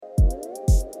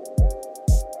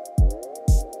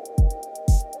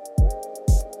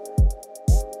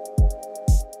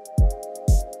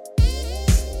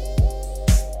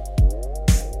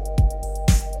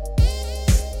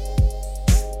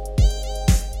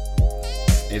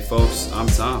Hey folks, I'm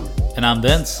Tom. And I'm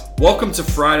Vince. Welcome to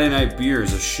Friday Night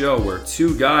Beers, a show where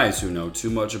two guys who know too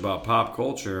much about pop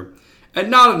culture and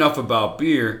not enough about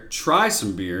beer try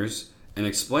some beers and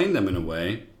explain them in a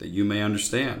way that you may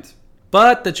understand.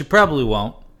 But that you probably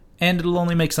won't, and it'll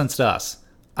only make sense to us.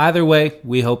 Either way,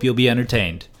 we hope you'll be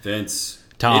entertained. Vince,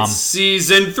 Tom. it's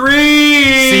Season 3!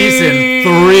 Season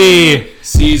 3!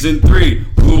 Season 3!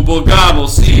 Google Gobble,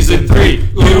 Season 3!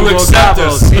 You accept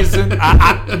us!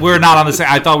 We're not on the same...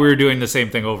 I thought we were doing the same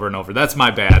thing over and over. That's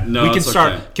my bad. No, we can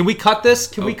start... Okay. Can we cut this?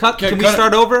 Can we cut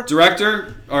start over?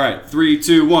 Director? Alright, 3,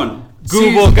 2, 1.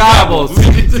 Google Gobbles.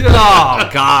 Oh,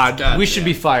 God. We should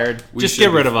be fired. Just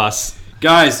get rid be of us.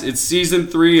 Guys, it's Season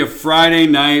 3 of Friday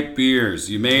Night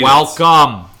Beers. You made it.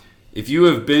 Welcome. If you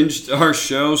have binged our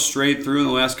show straight through in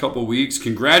the last couple weeks,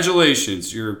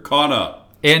 congratulations, you're caught up.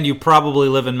 And you probably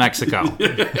live in Mexico.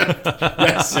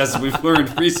 Yes, we've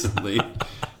learned recently.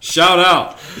 Shout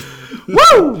out.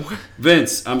 Woo!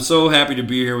 Vince, I'm so happy to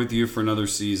be here with you for another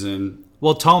season.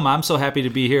 Well, Tome, I'm so happy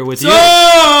to be here with you.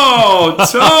 Oh,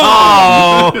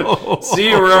 Tome! Oh.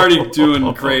 See, we're already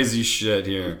doing crazy shit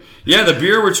here. Yeah, the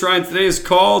beer we're trying today is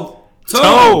called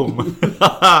Tome.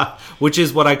 Which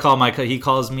is what I call he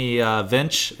calls me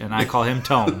Vinch, and I call him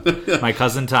Tome, my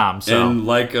cousin Tom. So. And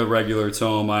like a regular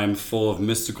Tome, I am full of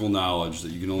mystical knowledge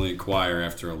that you can only acquire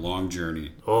after a long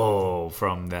journey. Oh,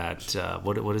 from that,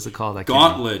 what is it called?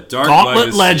 Gauntlet.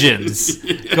 Gauntlet Legends.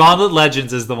 Yeah. Gauntlet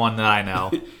Legends is the one that I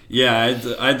know. Yeah,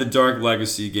 I had the Dark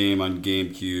Legacy game on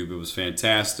GameCube. It was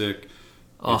fantastic.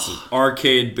 It's an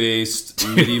arcade-based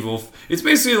medieval... It's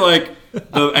basically like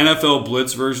the NFL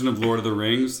Blitz version of Lord of the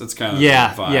Rings. That's kind of the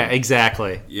vibe. Yeah,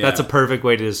 exactly. Yeah. That's a perfect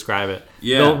way to describe it.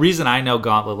 Yeah. The reason I know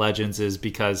Gauntlet Legends is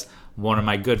because one of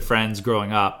my good friends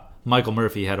growing up, Michael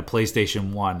Murphy, had a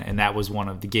PlayStation 1, and that was one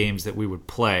of the games that we would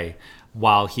play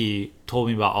while he told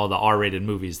me about all the R-rated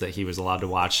movies that he was allowed to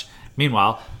watch.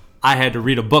 Meanwhile, I had to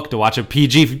read a book to watch a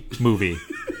PG movie.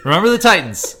 Remember the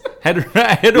Titans? You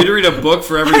had to read a book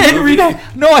for every movie?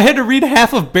 I had to read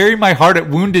half of Bury My Heart at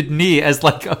Wounded Knee as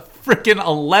like a freaking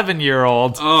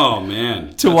 11-year-old. Oh,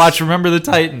 man. To watch Remember the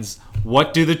Titans.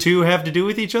 What do the two have to do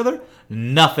with each other?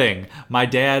 Nothing. My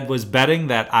dad was betting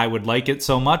that I would like it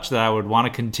so much that I would want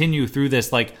to continue through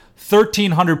this like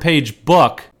 1,300-page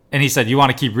book. And he said, "You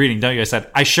want to keep reading, don't you?" I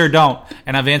said, "I sure don't.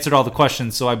 And I've answered all the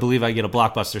questions, so I believe I get a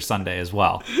Blockbuster Sunday as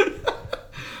well."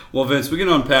 Well, Vince, we can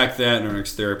unpack that in our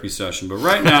next therapy session. But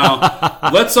right now,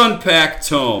 let's unpack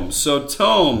Tome. So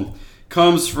Tome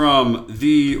comes from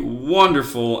the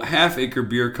wonderful Half Acre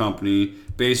Beer Company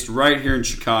based right here in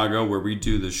Chicago where we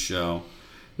do this show.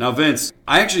 Now, Vince,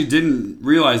 I actually didn't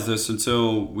realize this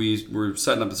until we were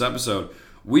setting up this episode.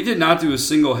 We did not do a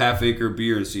single Half Acre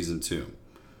beer in Season 2,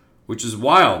 which is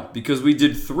wild because we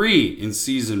did 3 in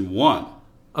Season 1.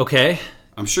 Okay.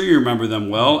 I'm sure you remember them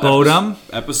well. Bodum.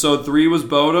 Episode 3 was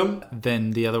Bodum.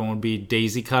 Then the other one would be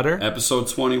Daisy Cutter. Episode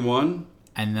 21.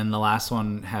 And then the last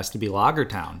one has to be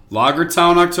Lagertown.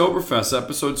 Lagertown Oktoberfest,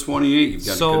 episode 28. You've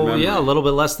got a good memory. Yeah, a little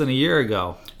bit less than a year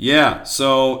ago. Yeah,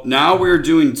 so now we're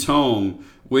doing Tome,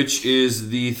 which is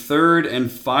the third and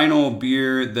final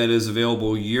beer that is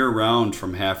available year-round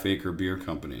from Half Acre Beer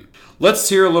Company. Let's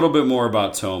hear a little bit more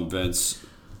about Tome, Vince.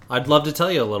 I'd love to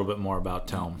tell you a little bit more about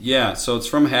Tome. Yeah, so it's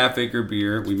from Half Acre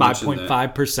Beer. We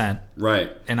 5.5%.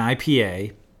 Right. An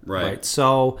IPA. Right.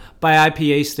 So by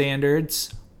IPA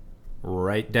standards,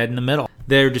 right dead in the middle.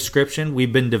 Their description,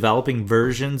 we've been developing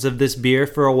versions of this beer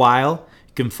for a while.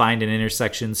 You can find an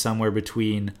intersection somewhere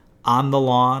between On the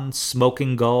Lawn,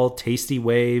 Smoking Gull, Tasty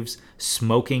Waves,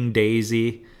 Smoking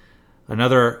Daisy.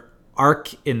 Another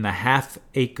arc in the Half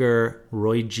Acre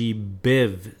Roy G.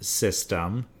 Biv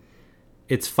system.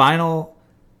 Its final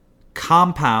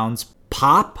compounds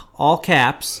pop, all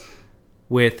caps,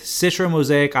 with Citra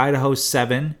Mosaic Idaho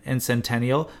 7 and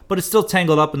Centennial, but it's still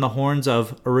tangled up in the horns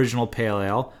of Original Pale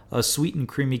Ale, a sweet and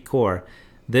creamy core.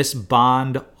 This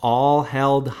bond all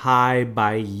held high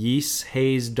by Yeast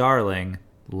Hayes Darling,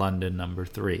 London number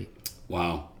 3.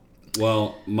 Wow.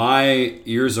 Well, my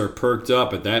ears are perked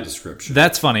up at that description.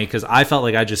 That's funny, because I felt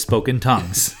like I just spoke in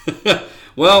tongues.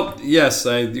 Well, yes,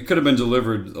 it could have been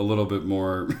delivered a little bit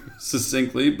more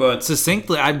succinctly, but...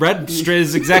 Succinctly? I read straight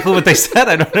is exactly what they said.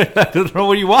 I don't know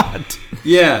what you want.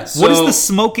 Yeah, so... What is the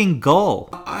Smoking Gull?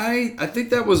 I think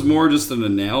that was more just an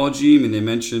analogy. I mean, they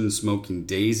mentioned Smoking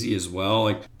Daisy as well.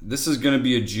 Like, this is going to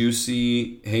be a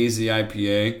juicy, hazy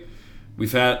IPA. We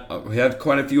had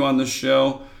quite a few on this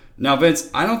show. Now, Vince,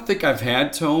 I don't think I've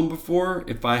had Tome before.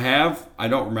 If I have, I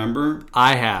don't remember.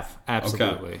 I have,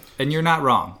 absolutely. Okay. And you're not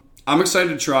wrong. I'm excited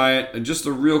to try it. Just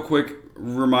a real quick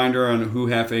reminder on who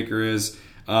Half Acre is.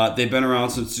 They've been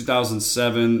around since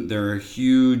 2007. They're a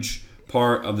huge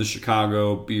part of the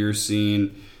Chicago beer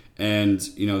scene. And,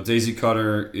 Daisy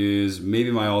Cutter is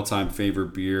maybe my all-time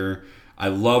favorite beer. I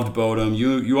loved Bodum.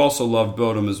 You also loved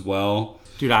Bodum as well.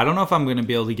 Dude, I don't know if I'm going to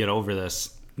be able to get over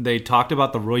this. They talked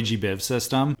about the Roy G. Biv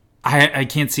system. I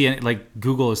can't see any,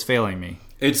 Google is failing me.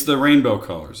 It's the rainbow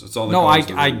colors. It's all the no,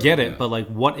 colors. I get it, but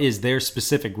what is their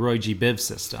specific Roy G. Biv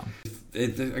system?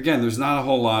 Again, there's not a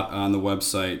whole lot on the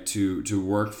website to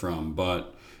work from,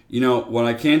 but what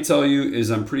I can tell you is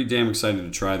I'm pretty damn excited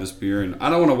to try this beer, and I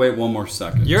don't want to wait one more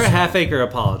second. You're a half-acre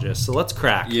apologist, so let's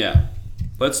crack. Yeah,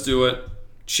 let's do it.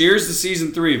 Cheers to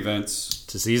season 3, Vince.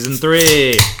 To season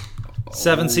 3.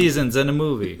 7 seasons and a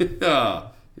movie. Yeah,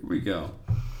 here we go.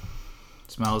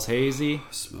 Smells hazy.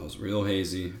 Smells real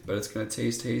hazy, but it's going to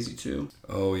taste hazy too.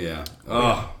 Oh, yeah.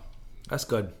 Oh, that's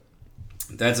good.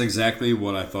 That's exactly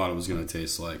what I thought it was going to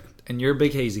taste like. And you're a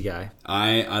big hazy guy.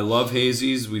 I love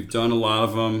hazies. We've done a lot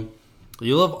of them.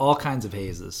 You love all kinds of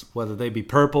hazes, whether they be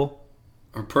purple.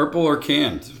 Or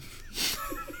canned.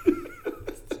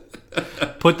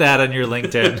 Put that on your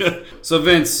LinkedIn. So,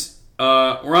 Vince,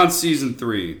 we're on season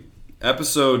 3,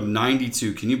 episode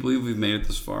 92. Can you believe we've made it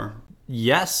this far?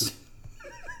 Yes.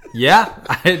 Yeah.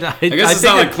 I guess it's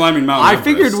not like climbing Mount Everest. I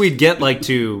figured we'd get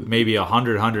to maybe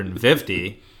 100,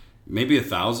 150. Maybe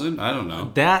 1,000? I don't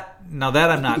know. That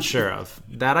I'm not sure of.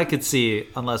 That I could see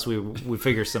unless we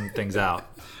figure some things out.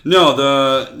 No,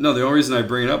 the only reason I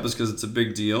bring it up is because it's a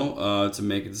big deal to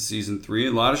make it to season 3.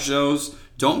 A lot of shows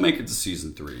don't make it to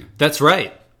season 3. That's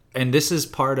right. And this is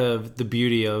part of the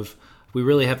beauty of, we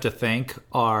really have to thank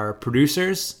our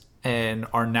producers and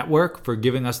our network for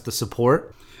giving us the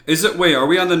support. Are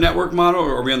we on the network model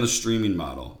or are we on the streaming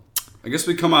model? I guess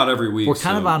we come out every week. We're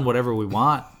kind of on whatever we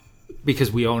want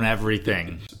because we own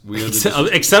everything.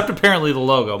 Except apparently the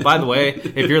logo. By the way,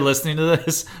 if you're listening to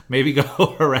this, maybe go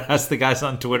harass the guys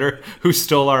on Twitter who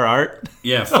stole our art.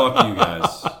 Yeah, fuck you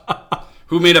guys.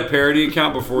 Who made a parody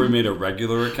account before we made a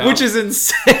regular account? Which is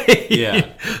insane.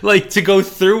 Yeah. To go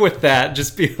through with that,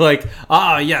 just be like,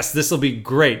 yes, this will be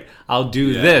great. I'll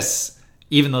do this.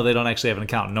 Even though they don't actually have an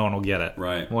account, no one will get it.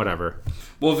 Right. Whatever.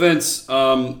 Well, Vince,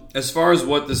 as far as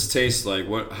what this tastes like,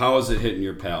 how is it hitting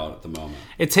your palate at the moment?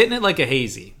 It's hitting it like a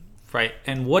hazy, right?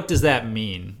 And what does that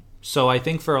mean? So I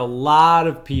think for a lot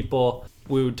of people,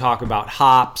 we would talk about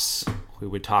hops. We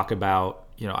would talk about,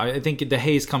 I think the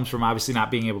haze comes from obviously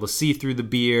not being able to see through the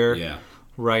beer. Yeah.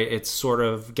 Right? It's sort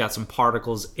of got some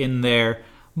particles in there.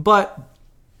 But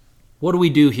what do we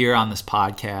do here on this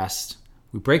podcast?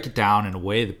 We break it down in a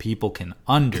way that people can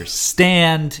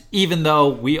understand, even though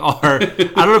we are, I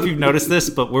don't know if you've noticed this,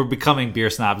 but we're becoming beer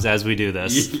snobs as we do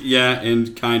this. Yeah,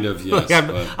 and kind of, yes.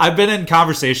 I've been in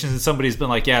conversations and somebody's been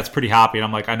like, yeah, it's pretty hoppy. And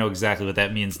I'm like, I know exactly what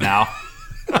that means now.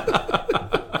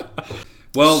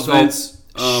 Well, so, Vince.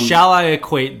 Shall I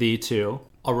equate thee to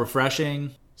a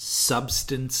refreshing,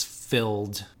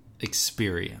 substance-filled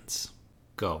experience?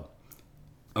 Go.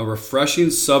 A refreshing,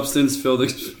 substance-filled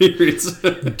experience.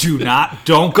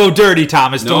 Don't go dirty,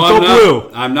 Thomas. Don't go blue.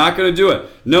 I'm not going to do it.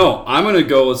 No, I'm going to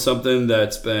go with something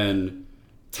that's been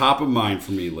top of mind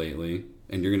for me lately,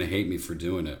 and you're going to hate me for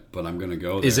doing it, but I'm going to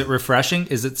go there. Is it refreshing?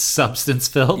 Is it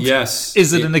substance-filled? Yes.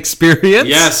 Is it an experience?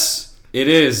 Yes, it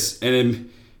is. And,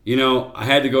 I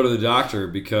had to go to the doctor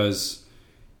because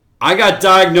I got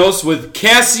diagnosed with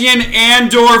Cassian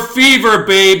Andor fever,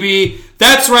 baby.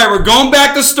 That's right, we're going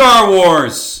back to Star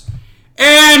Wars.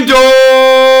 Andor!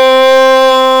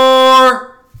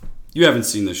 You haven't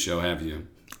seen this show, have you?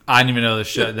 I didn't even know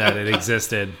that it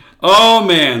existed. Oh,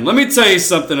 man. Let me tell you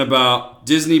something about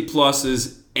Disney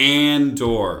Plus's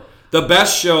Andor. The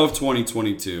best show of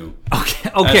 2022. Okay.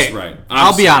 That's right.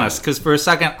 I'll be honest, because for a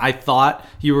second, I thought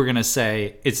you were going to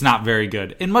say it's not very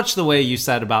good. In much the way you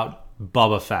said about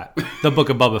Boba Fett, the book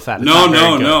of Boba Fett.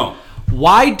 No.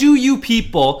 Why do you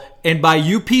people, and by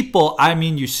you people, I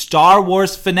mean you Star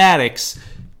Wars fanatics,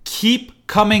 keep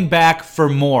coming back for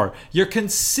more? You're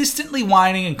consistently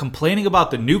whining and complaining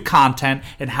about the new content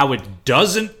and how it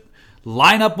doesn't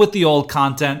line up with the old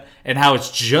content and how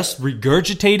it's just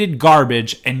regurgitated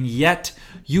garbage, and yet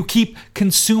you keep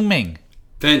consuming.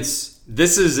 Vince,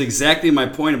 this is exactly my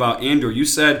point about Andor. You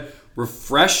said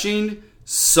refreshing,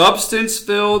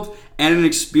 substance-filled, and an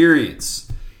experience.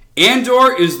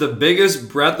 Andor is the biggest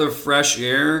breath of fresh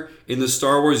air in the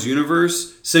Star Wars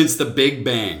universe since the Big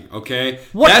Bang, okay?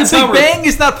 What? The Big Bang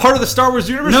is not part of the Star Wars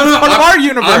universe? No, it's part of our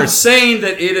universe. I'm saying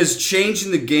that it is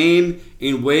changing the game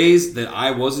in ways that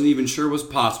I wasn't even sure was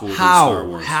possible within Star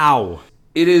Wars. How?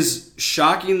 It is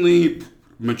shockingly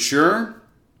mature.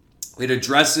 It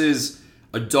addresses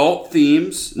adult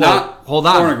themes, not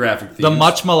pornographic themes. The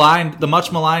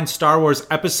much maligned Star Wars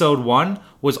Episode 1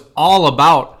 was all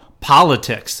about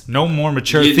politics. No more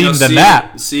mature You theme know, than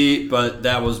that. See, but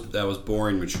that was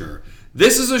boring mature.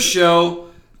 This is a show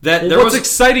that What's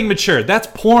exciting mature? That's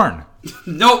porn.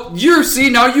 No,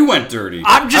 now you went dirty.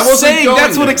 I'm just saying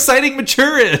that's what exciting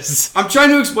mature is. I'm trying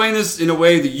to explain this in a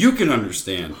way that you can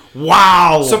understand.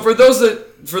 Wow. So for those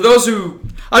who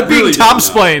I'm really being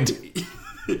Tom-splained.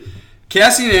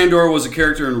 Cassian Andor was a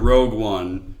character in Rogue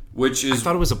One, which is... I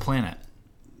thought it was a planet.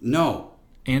 No.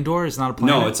 Andor is not a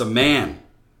planet? No, it's a man.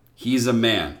 He's a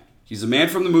man. He's a man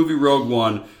from the movie Rogue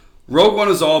One. Rogue One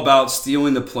is all about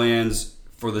stealing the plans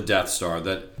for the Death Star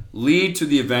that lead to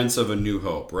the events of A New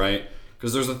Hope, right?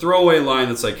 Because there's a throwaway line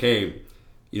that's like, hey,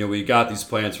 we got these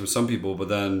plans from some people, but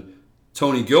then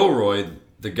Tony Gilroy,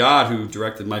 the god who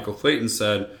directed Michael Clayton,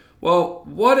 said, well,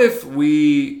 what if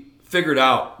we figured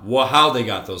out how they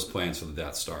got those plans for the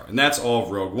Death Star? And that's all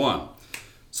of Rogue One.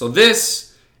 So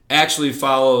this actually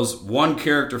follows one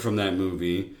character from that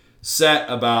movie set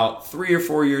about 3 or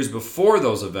 4 years before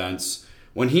those events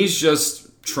when he's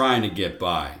just trying to get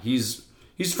by. He's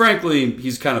frankly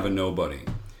kind of a nobody.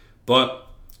 But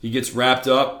he gets wrapped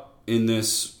up in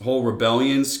this whole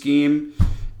rebellion scheme,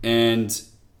 and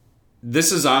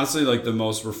this is honestly like the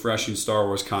most refreshing Star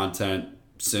Wars content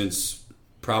since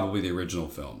probably the original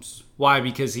films. Why?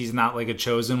 Because he's not like a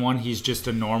chosen one. He's just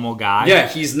a normal guy. Yeah,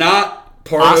 he's not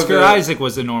part Oscar of Isaac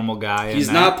was a normal guy. He's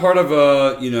not part of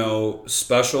a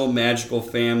special magical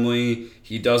family.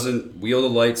 He doesn't wield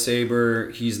a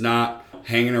lightsaber. He's not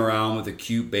hanging around with a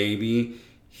cute baby.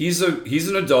 He's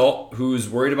an adult who's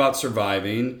worried about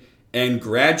surviving, and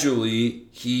gradually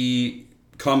he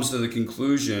comes to the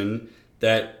conclusion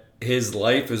that his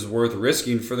life is worth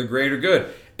risking for the greater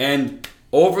good. And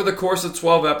over the course of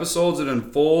 12 episodes, it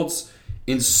unfolds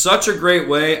in such a great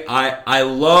way. I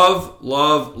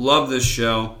love this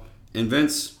show. And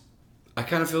Vince, I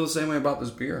kind of feel the same way about this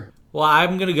beer. Well,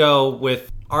 I'm going to go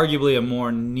with arguably a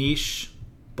more niche,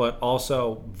 but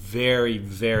also very,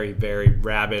 very, very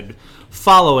rabid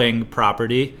following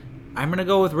property. I'm going to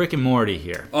go with Rick and Morty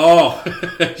here. Oh,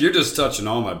 you're just touching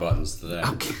all my buttons today.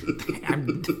 Okay.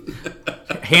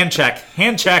 Hand check.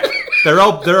 They're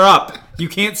up. You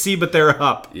can't see, but they're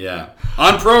up. Yeah.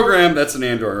 On program, that's an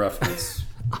Andor reference.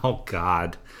 Oh,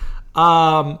 God.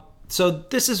 So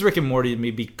this is Rick and Morty to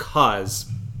me because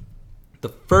the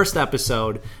first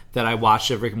episode that I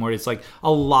watched of Rick and Morty, it's like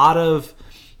a lot of...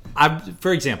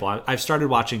 for example, I've started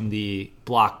watching the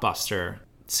Blockbuster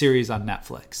series on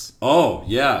Netflix. Oh,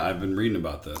 yeah. I've been reading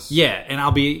about this. Yeah, and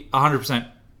I'll be 100%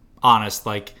 honest.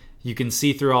 Like, you can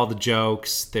see through all the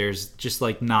jokes. There's just,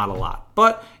 like, not a lot.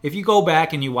 But if you go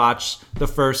back and you watch the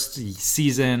first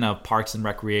season of Parks and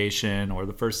Recreation or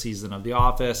the first season of The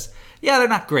Office, yeah, they're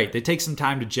not great. They take some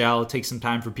time to gel. It takes some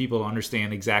time for people to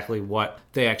understand exactly what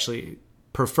they actually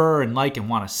prefer and like and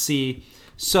want to see.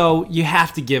 So you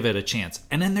have to give it a chance.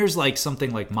 And then there's like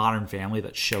something like Modern Family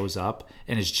that shows up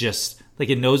and it's just like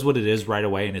it knows what it is right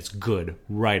away and it's good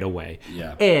right away.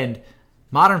 Yeah. And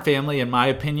Modern Family, in my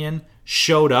opinion,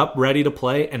 showed up ready to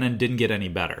play and then didn't get any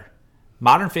better.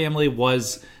 Modern Family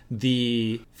was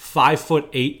the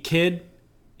 5'8" kid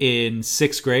in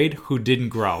 6th grade who didn't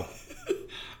grow.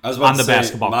 I was about on to the say,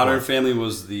 basketball Modern court. Family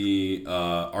was the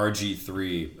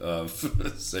RG3 of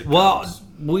sitcoms. Well,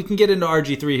 we can get into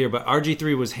RG3 here, but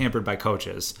RG3 was hampered by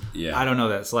coaches. Yeah. I don't know.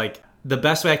 That's like the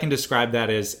best way I can describe that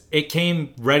is it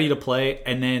came ready to play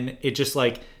and then it just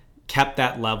like kept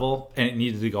that level and it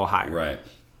needed to go higher. Right.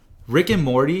 Rick and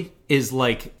Morty is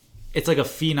like, it's like a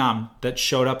phenom that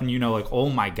showed up and like, oh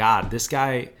my God, this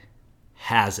guy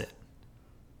has it.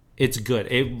 It's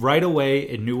good. Right away,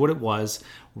 it knew what it was.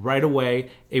 Right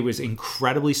away, it was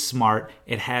incredibly smart.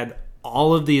 It had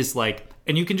all of these like,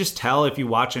 and you can just tell if you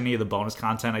watch any of the bonus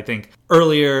content. I think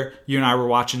earlier you and I were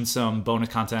watching some bonus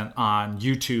content on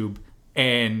YouTube,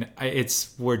 and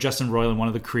it's where Justin Roiland, one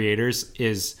of the creators,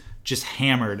 is just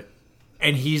hammered,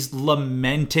 and he's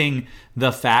lamenting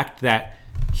the fact that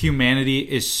humanity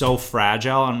is so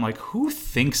fragile. I'm like, who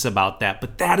thinks about that?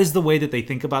 But that is the way that they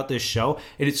think about this show,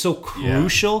 and it's so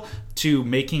crucial to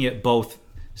making it both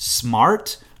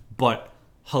smart but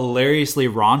hilariously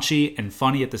raunchy and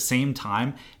funny at the same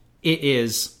time. It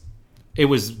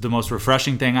was the most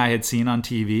refreshing thing I had seen on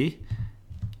TV.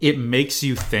 It makes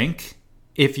you think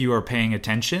if you are paying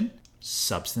attention.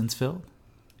 Substance filled,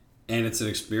 and it's an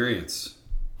experience.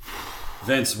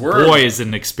 Vince, is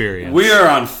an experience. We are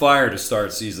on fire to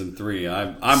start season 3.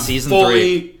 I'm Season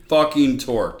fully fucking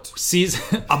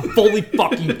torqued. I'm fully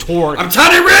fucking torqued. I'm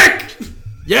Tiny Rick.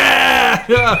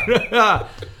 Yeah!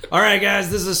 All right,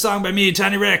 guys, this is a song by me,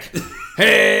 Tiny Rick.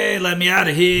 Hey, let me out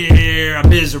of here. I'm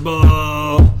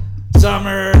miserable.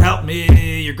 Summer, help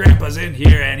me. Your grandpa's in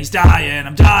here and he's dying.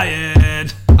 I'm dying.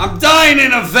 I'm dying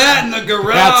in a vat in the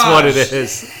garage. That's what it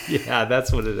is. Yeah,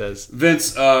 that's what it is.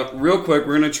 Vince, real quick,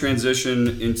 we're going to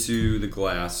transition into the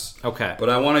glass. Okay.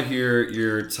 But I want to hear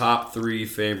your top 3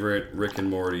 favorite Rick and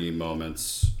Morty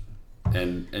moments.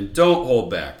 And don't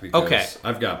hold back because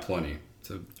I've got plenty.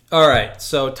 All right.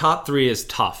 So top 3 is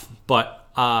tough. But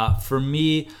for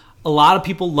me, a lot of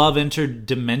people love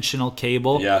interdimensional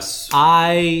cable. Yes.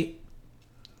 I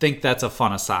think that's a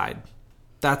fun aside.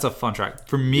 That's a fun track.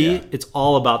 For me, it's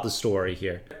all about the story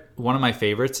here. One of my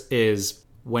favorites is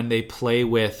when they play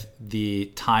with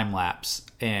the time lapse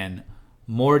and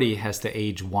Morty has to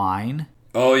age wine.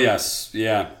 Oh, yes.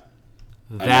 Yeah.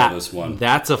 I know this one.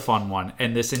 That's a fun one.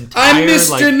 And this entire... I'm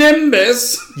Mr.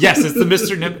 Nimbus. Yes, it's the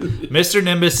Mr. Nimbus. Mr.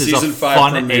 Nimbus is Season a 5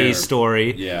 fun premiere. A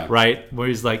story. Yeah. Right? Where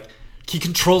he's like, he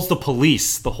controls the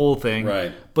police, the whole thing.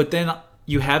 Right. But then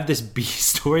you have this B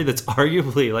story that's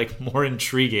arguably like more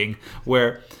intriguing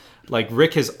where like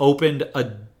Rick has opened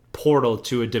a portal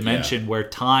to a dimension where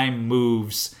time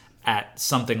moves at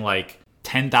something like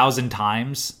 10,000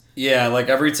 times. Yeah, like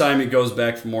every time he goes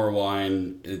back for more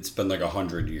wine, it's been like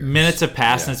 100 years. Minutes have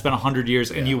passed and it's been 100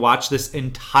 years and you watch this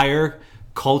entire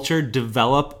culture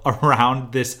develop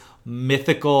around this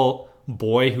mythical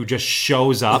boy who just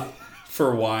shows up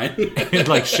for wine. and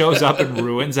like shows up and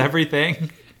ruins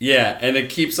everything. Yeah, and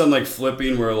it keeps on like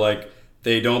flipping where like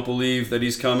they don't believe that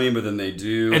he's coming, but then they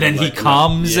do. And then like, he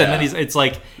comes and then it's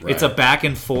like it's a back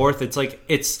and forth. It's like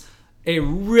it's a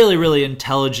really, really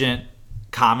intelligent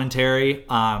commentary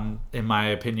on, in my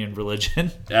opinion,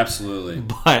 religion. Absolutely.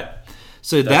 But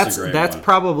so that's one.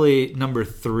 probably number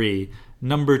 3.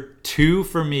 Number 2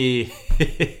 for me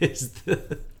is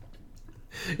the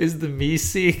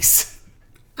Meeseeks.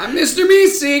 I'm Mr.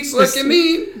 Meeseeks, look at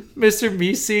me. Mr.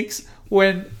 Meeseeks,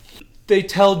 when they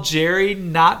tell Jerry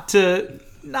not to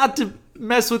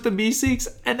mess with the Meeseeks,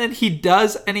 and then he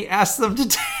does, and he asks them to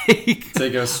take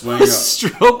a swing a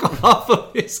stroke off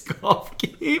of his golf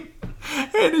game.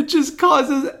 And it just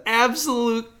causes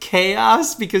absolute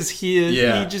chaos because he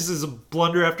just is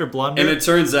blunder after blunder. And it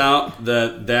turns out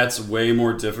that that's way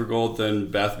more difficult than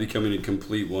Beth becoming a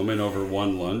complete woman over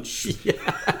one lunch.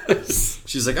 Yes.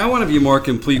 She's like, I want to be a more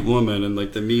complete woman. And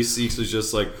like the Meeseeks is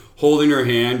just like holding her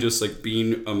hand, just like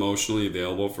being emotionally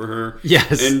available for her.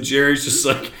 Yes. And Jerry's just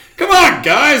like, come on,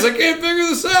 guys, I can't figure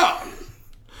this out.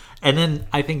 And then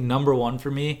I think number 1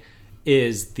 for me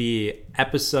is the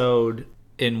episode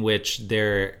in which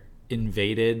they're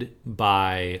invaded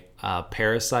by a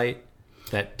parasite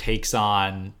that takes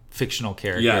on fictional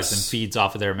characters and feeds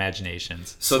off of their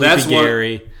imaginations. So Sleepy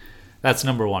Gary. That's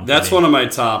number 1 for That's me. one of my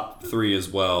top 3 as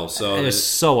well. So it's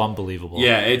so unbelievable.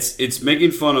 Yeah, it's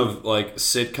making fun of like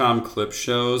sitcom clip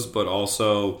shows, but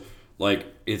also like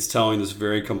it's telling this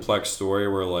very complex story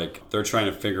where like they're trying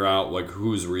to figure out like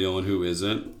who's real and who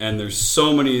isn't. And there's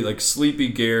so many like Sleepy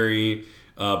Gary,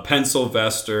 Pencil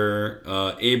Vester,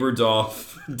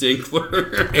 Aberdolf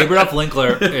Dinkler. Aberdolf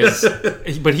Linkler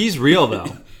is, but he's real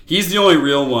though. He's the only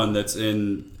real one that's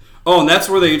in. Oh, and that's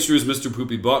where they introduced Mr.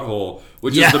 Poopy Butthole,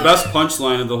 which is the best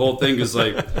punchline of the whole thing. Is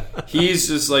like he's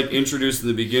just like introduced in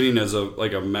the beginning as a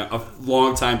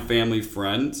longtime family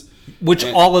friend, which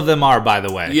all of them are, by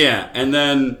the way. Yeah, and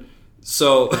then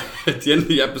so at the end of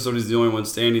the episode, he's the only one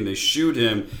standing. They shoot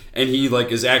him, and he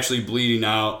like is actually bleeding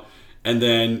out. And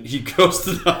then he goes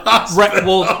to the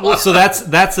hospital. Right. Well, so that's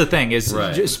the thing is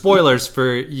spoilers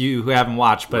for you who haven't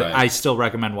watched, but I still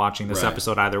recommend watching this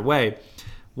episode either way.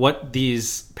 What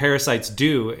these parasites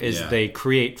do is they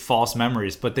create false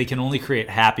memories, but they can only create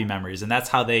happy memories, and that's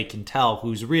how they can tell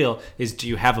who's real. Is do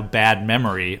you have a bad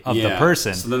memory of the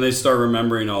person? So then they start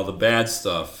remembering all the bad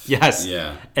stuff. Yes.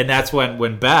 Yeah. And that's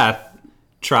when Beth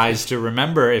tries to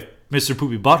remember if Mr.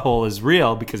 Poopy Butthole is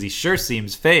real because he sure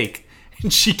seems fake.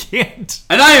 And she can't.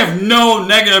 And I have no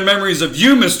negative memories of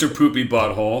you, Mr. Poopy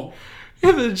Butthole.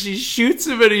 And then she shoots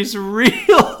him and he's real.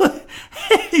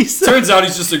 Turns out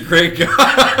he's just a great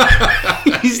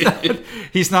guy.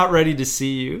 He's not ready to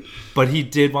see you, but he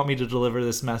did want me to deliver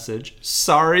this message.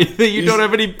 Sorry that you don't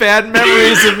have any bad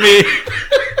memories of me.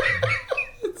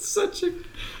 It's such a...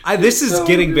 This is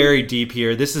getting very deep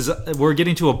here. We're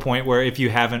getting to a point where if you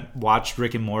haven't watched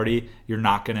Rick and Morty, you're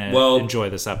not going to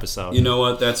enjoy this episode. You know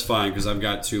what? That's fine because I've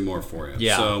got 2 more for you.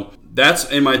 Yeah. So that's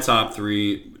in my top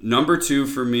 3. Number 2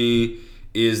 for me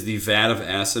is the Vat of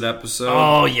Acid episode.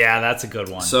 Oh, yeah, that's a good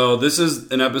one. So this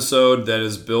is an episode that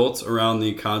is built around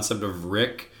the concept of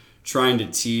Rick trying to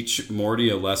teach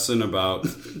Morty a lesson about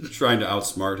trying to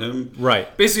outsmart him.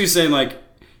 Right. Basically saying like,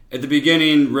 at the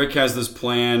beginning, Rick has this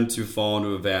plan to fall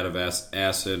into a vat of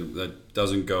acid that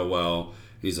doesn't go well.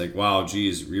 he's like, wow,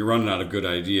 geez, you're running out of good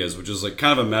ideas, which is like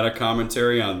kind of a meta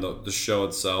commentary on the show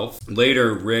itself.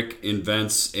 Later, Rick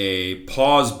invents a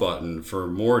pause button for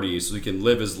Morty so he can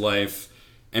live his life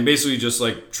and basically just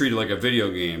like treat it like a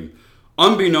video game.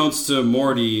 Unbeknownst to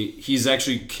Morty, he's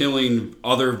actually killing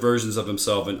other versions of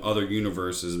himself in other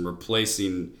universes and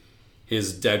replacing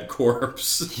his dead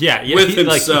corpse with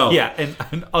himself.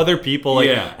 And other people,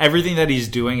 everything that he's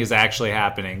doing is actually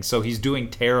happening. So he's doing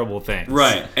terrible things.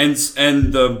 Right. And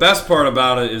the best part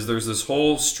about it is there's this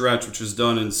whole stretch which is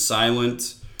done in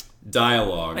silent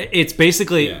dialogue. It's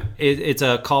basically, it's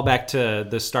a callback to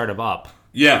the start of Up.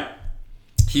 Yeah.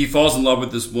 He falls in love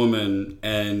with this woman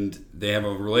and they have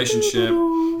a relationship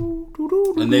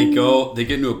and they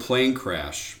get into a plane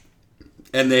crash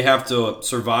and they have to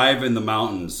survive in the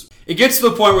mountains. It gets to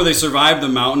the point where they survive the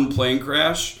mountain plane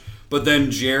crash, but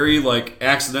then Jerry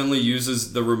accidentally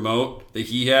uses the remote that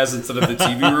he has instead of the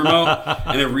TV remote,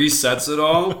 and it resets it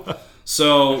all.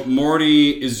 So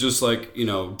Morty is just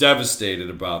devastated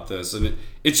about this, and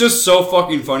it's just so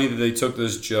fucking funny that they took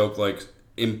this joke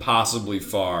impossibly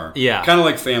far. Yeah, kind of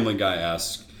like Family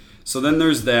Guy-esque. So then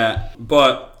there's that,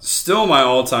 but still my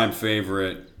all-time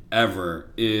favorite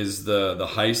ever is the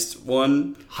heist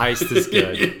one. Heist is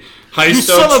good. Heist you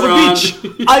son of a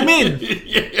bitch! I'm in!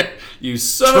 Yeah, you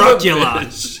son of a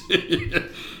bitch!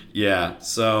 Yeah,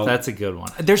 so... That's a good one.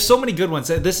 There's so many good ones.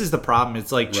 This is the problem.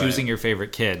 It's like choosing your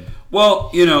favorite kid. Well,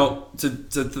 to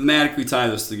thematically tie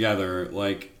this together,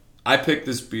 I picked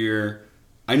this beer.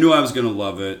 I knew I was going to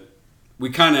love it. We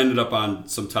kind of ended up on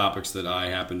some topics that I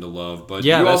happen to love, but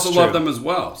you also love them as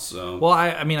well. So, well,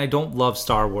 I don't love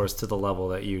Star Wars to the level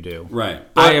that you do. Right,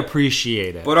 I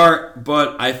appreciate it.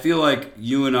 But I feel like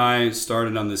you and I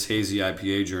started on this hazy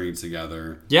IPA journey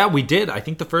together. Yeah, we did. I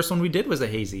think the first one we did was a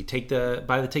hazy.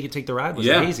 Buy the ticket, take the ride was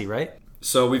a hazy, right?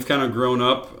 So we've kind of grown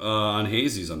up on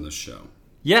hazies on this show.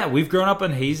 Yeah, we've grown up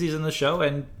on hazies in the show,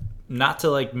 and not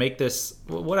to make this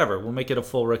whatever, we'll make it a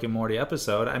full Rick and Morty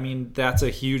episode. I mean, that's a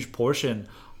huge portion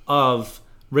of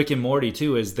Rick and Morty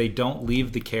too, is they don't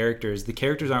leave the characters. The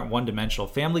characters aren't one-dimensional.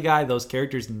 Family Guy, those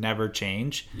characters never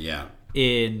change. Yeah.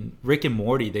 In Rick and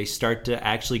Morty, they start to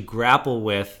actually grapple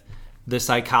with the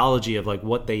psychology of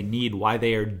what they need, why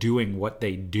they are doing what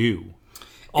they do.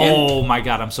 Oh my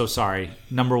God, I'm so sorry.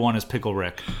 Number one is Pickle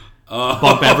Rick.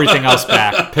 Bump everything else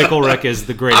back. Pickle Rick is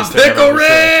the greatest thing Pickle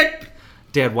Rick!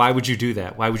 Dad, why would you do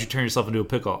that? Why would you turn yourself into a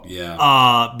pickle?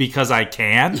 Yeah. Because I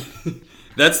can?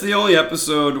 That's the only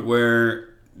episode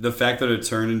where the fact that it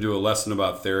turned into a lesson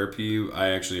about therapy, I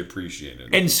actually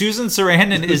appreciated. And Susan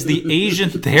Sarandon is the Asian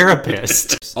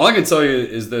therapist. All I can tell you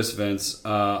is this, Vince.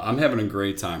 I'm having a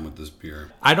great time with this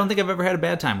beer. I don't think I've ever had a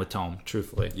bad time with Tome,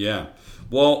 truthfully. Yeah.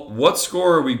 Well, what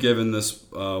score are we giving this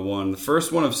one? The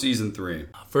first one of season 3.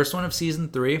 First one of season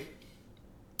 3.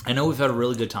 I know we've had a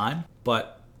really good time,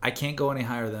 but I can't go any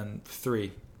higher than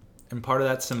 3. And part of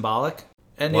that's symbolic.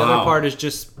 And the other part is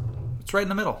just, it's right in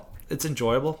the middle. It's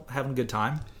enjoyable, having a good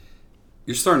time.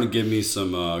 You're starting to give me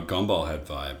some Gumball Head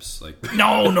vibes.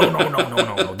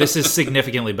 No. This is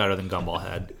significantly better than Gumball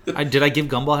Head. Did I give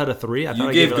Gumball Head a 3? I thought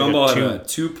you gave Gumball Head a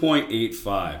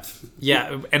 2.85.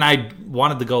 Yeah, and I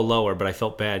wanted to go lower, but I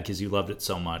felt bad because you loved it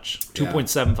so much.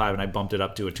 2.75, and I bumped it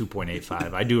up to a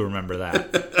 2.85. I do remember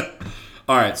that.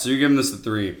 All right, so you're giving this a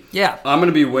 3. Yeah. I'm going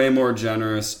to be way more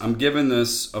generous. I'm giving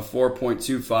this a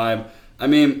 4.25. I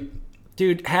mean...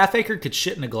 Dude, Half Acre could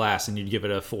shit in a glass and you'd give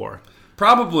it a 4.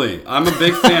 Probably. I'm a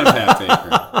big fan of Half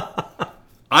Acre.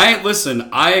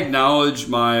 I acknowledge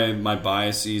my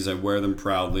biases. I wear them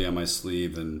proudly on my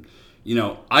sleeve. And,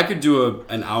 I could do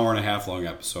an hour and a half long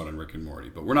episode on Rick and Morty,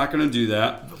 but we're not going to do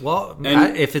that. Well,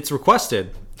 if it's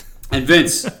requested... And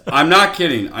Vince, I'm not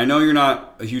kidding. I know you're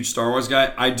not a huge Star Wars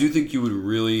guy. I do think you would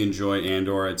really enjoy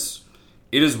Andor. It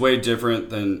is way different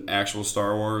than actual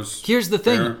Star Wars. Here's the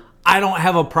thing. I don't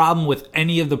have a problem with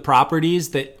any of the properties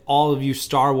that all of you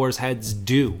Star Wars heads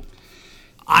do.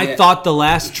 I thought the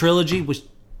last trilogy was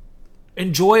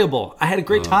enjoyable. I had a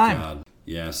great time. God.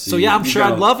 Yeah. See, so yeah, I'm sure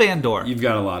I'd love Andor. You've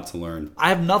got a lot to learn. I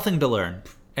have nothing to learn,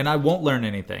 and I won't learn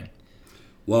anything.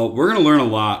 Well, we're going to learn a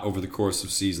lot over the course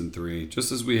of season 3,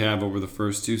 just as we have over the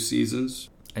first 2 seasons.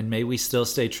 And may we still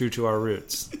stay true to our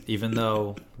roots, even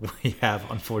though we have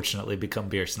unfortunately become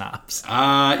beer snobs.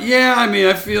 Yeah, I mean,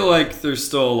 I feel like there's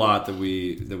still a lot that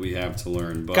we have to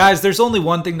learn. But guys, there's only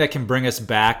one thing that can bring us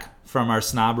back from our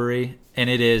snobbery, and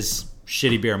it is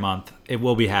Shitty Beer Month. It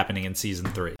will be happening in season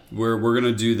 3. We're going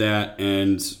to do that,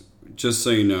 and just so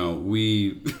you know,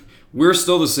 we're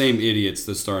still the same idiots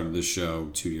that started this show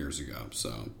 2 years ago.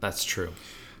 So that's true.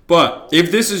 But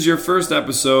if this is your first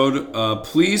episode,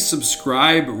 please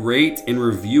subscribe, rate, and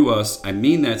review us. I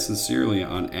mean that sincerely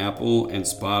on Apple and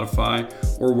Spotify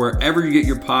or wherever you get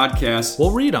your podcasts.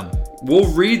 We'll read them.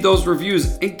 We'll read those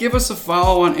reviews and give us a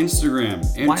follow on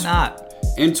Instagram. And Why not?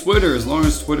 And Twitter, as long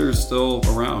as Twitter is still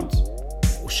around.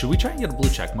 Should we try and get a blue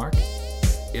check mark?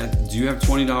 Yeah. Do you have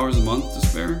 $20 a month to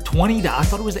spare? $20? I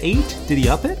thought it was $8. Did he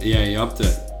up it? Yeah, he upped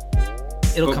it.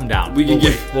 It'll come down.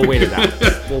 We'll wait it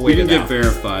out. We can get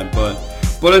verified. But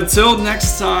until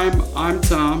next time, I'm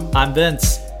Tom. I'm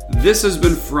Vince. This has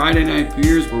been Friday Night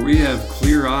Beers, where we have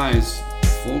clear eyes,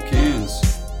 full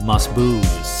cans. Must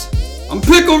booze. I'm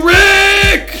Pickle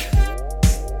Rick!